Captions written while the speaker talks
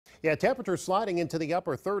Yeah, temperatures sliding into the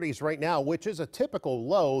upper 30s right now, which is a typical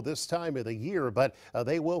low this time of the year, but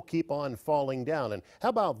they will keep on falling down. And how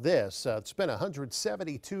about this? It's been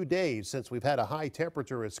 172 days since we've had a high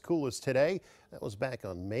temperature as cool as today. That was back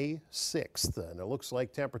on May 6th. And it looks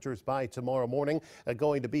like temperatures by tomorrow morning are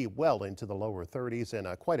going to be well into the lower 30s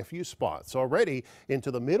in quite a few spots. Already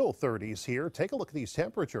into the middle 30s here. Take a look at these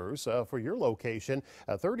temperatures for your location.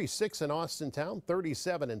 36 in Austintown,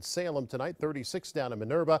 37 in Salem tonight, 36 down in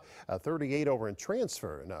Minerva. 38 over in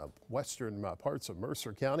Transfer in western parts of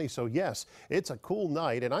Mercer County. So yes, it's a cool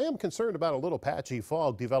night, and I am concerned about a little patchy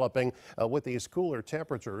fog developing with these cooler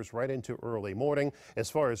temperatures right into early morning. As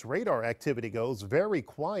far as radar activity goes, very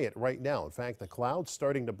quiet right now. In fact, the clouds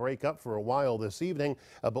starting to break up for a while this evening,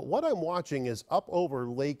 but what I'm watching is up over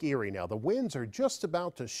Lake Erie now. The winds are just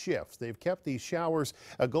about to shift. They've kept these showers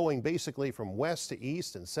going basically from west to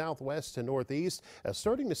east and southwest to northeast.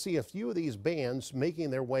 Starting to see a few of these bands making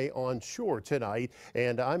their way on shore tonight,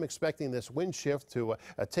 and I'm expecting this wind shift to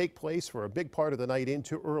take place for a big part of the night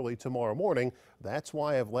into early tomorrow morning. That's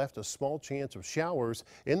why I've left a small chance of showers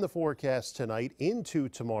in the forecast tonight into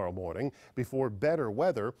tomorrow morning before better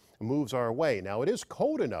weather moves our way. Now, it is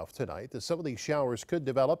cold enough tonight that some of these showers could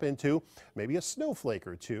develop into maybe a snowflake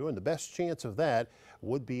or two, and the best chance of that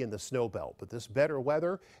would be in the snow belt. But this better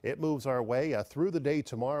weather, it moves our way through the day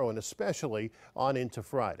tomorrow and especially on into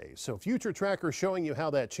Friday. So future tracker showing you how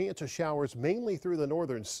that chance of showers mainly through the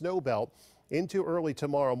northern snow belt into early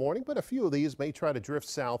tomorrow morning, but a few of these may try to drift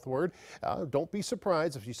southward. Don't be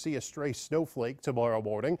surprised if you see a stray snowflake tomorrow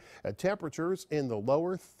morning. Temperatures in the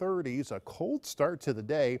lower 30s, a cold start to the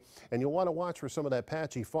day, and you'll want to watch for some of that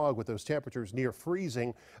patchy fog with those temperatures near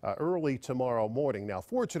freezing early tomorrow morning. Now,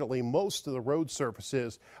 fortunately, most of the road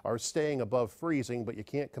surfaces are staying above freezing, but you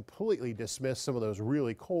can't completely dismiss some of those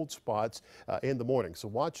really cold spots in the morning. So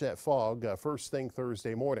watch that fog first thing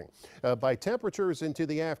Thursday morning. By temperatures into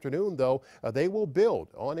the afternoon, though, they will build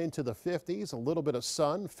on into the 50s, a little bit of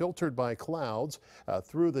sun filtered by clouds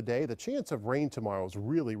through the day. The chance of rain tomorrow is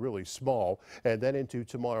really small. And then into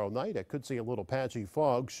tomorrow night, I could see a little patchy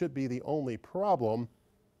fog, should be the only problem.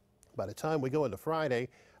 By the time we go into Friday,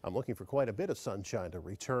 I'm looking for quite a bit of sunshine to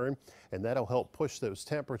return, and that'll help push those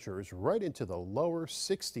temperatures right into the lower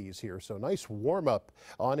 60s here. So nice warm up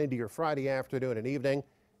on into your Friday afternoon and evening.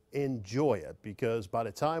 Enjoy it, because by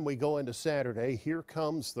the time we go into Saturday, here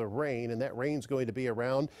comes the rain, and that rain's going to be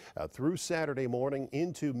around through Saturday morning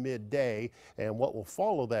into midday. And what will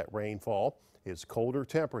follow that rainfall is colder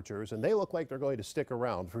temperatures, and they look like they're going to stick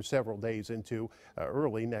around for several days into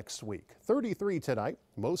early next week. 33 tonight,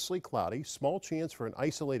 mostly cloudy, small chance for an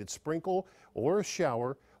isolated sprinkle or a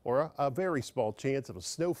shower, or a very small chance of a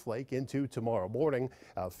snowflake into tomorrow morning.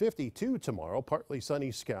 52 tomorrow, partly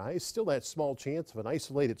sunny skies, still that small chance of an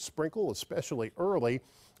isolated sprinkle, especially early.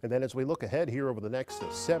 And then as we look ahead here over the next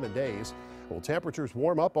 7 days, well, temperatures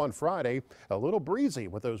warm up on Friday, a little breezy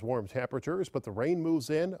with those warm temperatures, but the rain moves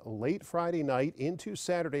in late Friday night into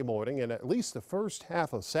Saturday morning, and at least the first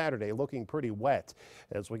half of Saturday looking pretty wet.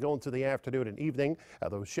 As we go into the afternoon and evening,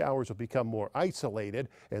 those showers will become more isolated,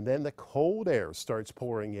 and then the cold air starts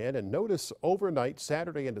pouring in. And notice overnight,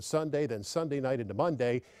 Saturday into Sunday, then Sunday night into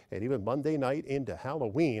Monday, and even Monday night into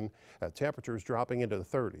Halloween, temperatures dropping into the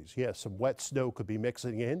 30s. Yes, some wet snow could be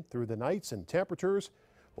mixing in through the nights, and temperatures,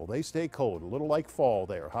 well, they stay cold, a little like fall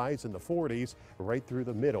there. Highs in the 40s right through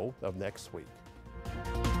the middle of next week.